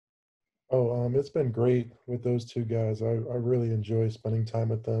It's been great with those two guys. I really enjoy spending time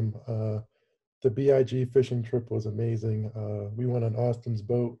with them. The BIG fishing trip was amazing. We went on Austin's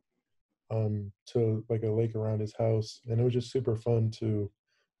boat to like a lake around his house, and it was just super fun to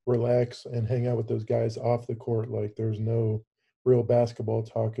relax and hang out with those guys off the court. Like there's no real basketball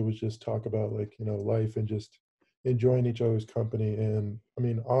talk. It was just talk about like, life and just enjoying each other's company. And I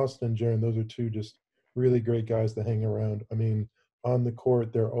mean, Austin and Jaron, those are two just really great guys to hang around. I mean, on the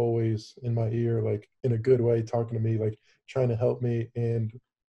court, they're always in my ear, like in a good way, talking to me, like trying to help me. And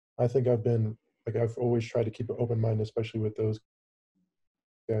I think I've always tried to keep an open mind, especially with those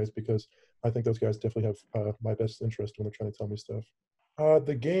guys, because I think those guys definitely have my best interest when they're trying to tell me stuff.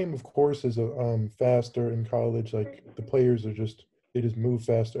 The game, of course, is faster in college. Like the players are just they just move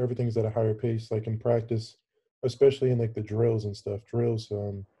faster. Everything's at a higher pace. Like in practice, especially in like the drills and stuff. Drills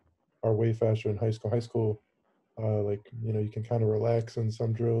are way faster in high school. High school, like you can kind of relax in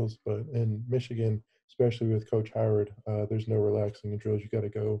some drills, but in Michigan, especially with Coach Howard, there's no relaxing in drills. You got to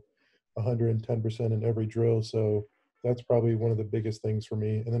go 110% in every drill. So that's probably one of the biggest things for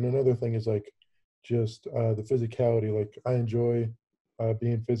me. And then another thing is like just the physicality. Like I enjoy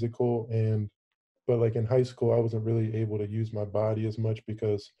being physical, and but like in high school, I wasn't really able to use my body as much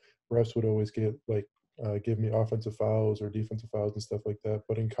because refs would always get like give me offensive fouls or defensive fouls and stuff like that.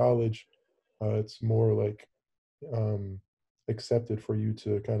 But in college, it's more like um, accepted for you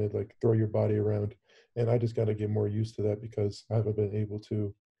to kind of like throw your body around. And I just got to get more used to that because I haven't been able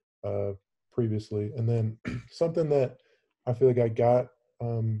to uh, previously. And then something that I feel like I got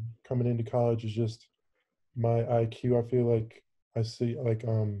coming into college is just my IQ. I feel like I see like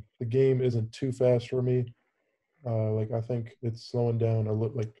the game isn't too fast for me. Like I think it's slowing down a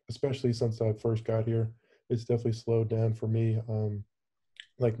little, like especially since I first got here. It's definitely slowed down for me.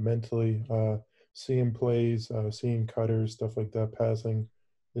 Like mentally, seeing plays, seeing cutters, stuff like that, passing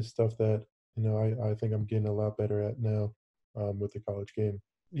is stuff that I think I'm getting a lot better at now with the college game.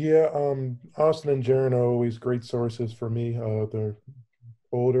 Yeah, Austin and Jaron are always great sources for me. They're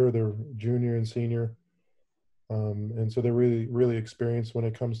older, they're junior and senior, and so they're really, really experienced when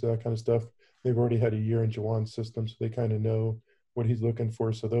it comes to that kind of stuff. They've already had a year in Jawan's system, so they kind of know what he's looking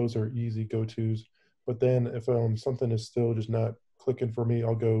for. So those are easy go-tos. But then if something is still just not clicking for me,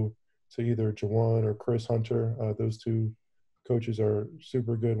 I'll go to either Jawan or Chris Hunter. Those two coaches are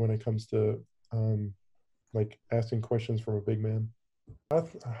super good when it comes to like asking questions from a big man.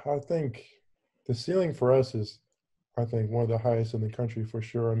 I think the ceiling for us is, I think, one of the highest in the country for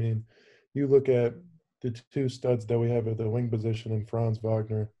sure. I mean, you look at the two studs that we have at the wing position in Franz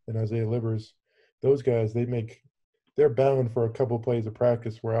Wagner and Isaiah Livers, those guys, they're bound for a couple plays of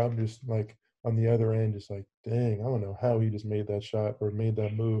practice where I'm just like on the other end, just like, dang, I don't know how he just made that shot or made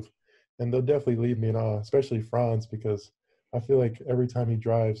that move. And they'll definitely leave me in awe, especially Franz, because I feel like every time he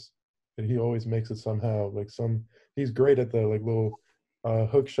drives, he always makes it somehow. He's great at the like little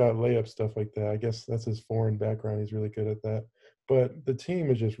hook shot layup stuff like that. I guess that's his foreign background. He's really good at that. But the team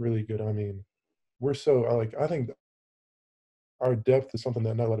is just really good. I mean, we're so like I think our depth is something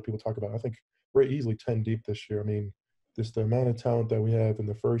that not a lot of people talk about. I think we're easily 10 deep this year. I mean, just the amount of talent that we have in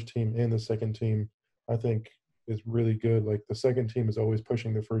the first team and the second team, I think is really good. Like the second team is always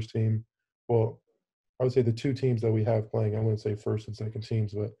pushing the first team. Well, I would say the two teams that we have playing, I wouldn't say first and second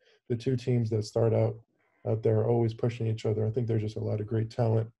teams, but the two teams that start out there are always pushing each other. I think there's just a lot of great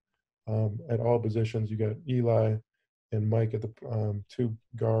talent at all positions. You got Eli and Mike at the two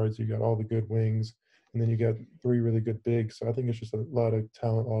guards. You got all the good wings, and then you got three really good bigs. So I think it's just a lot of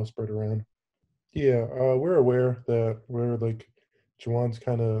talent all spread around. Yeah, we're aware that we're like Juwan's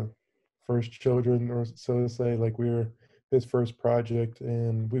kind of first children, or so to say. Like we're his first project,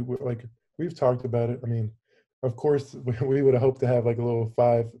 and we've talked about it. I mean, of course, we would have hoped to have like a little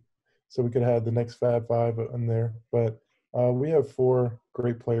five, so we could have the next Fab Five in there. But we have four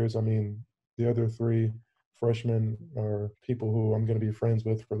great players. I mean, the other three freshmen are people who I'm going to be friends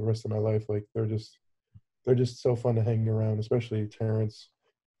with for the rest of my life. Like they're just so fun to hang around, especially Terrence.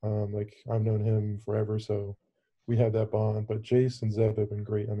 Like I've known him forever, so we have that bond. But Jace and Zeb have been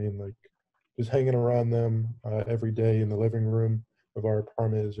great. I mean, like just hanging around them every day in the living room of our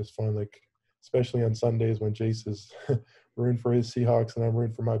apartment is just fun. Like especially on Sundays when Jace is rooting for his Seahawks and I'm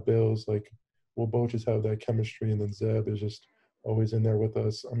rooting for my Bills. Like we'll both just have that chemistry, and then Zeb is just always in there with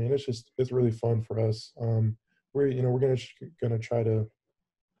us. I mean, it's really fun for us. We're gonna try to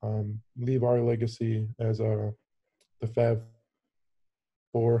leave our legacy as the Fab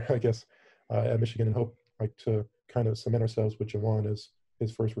Four, I guess, at Michigan, and hope like to kind of cement ourselves with Jawan as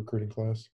his first recruiting class.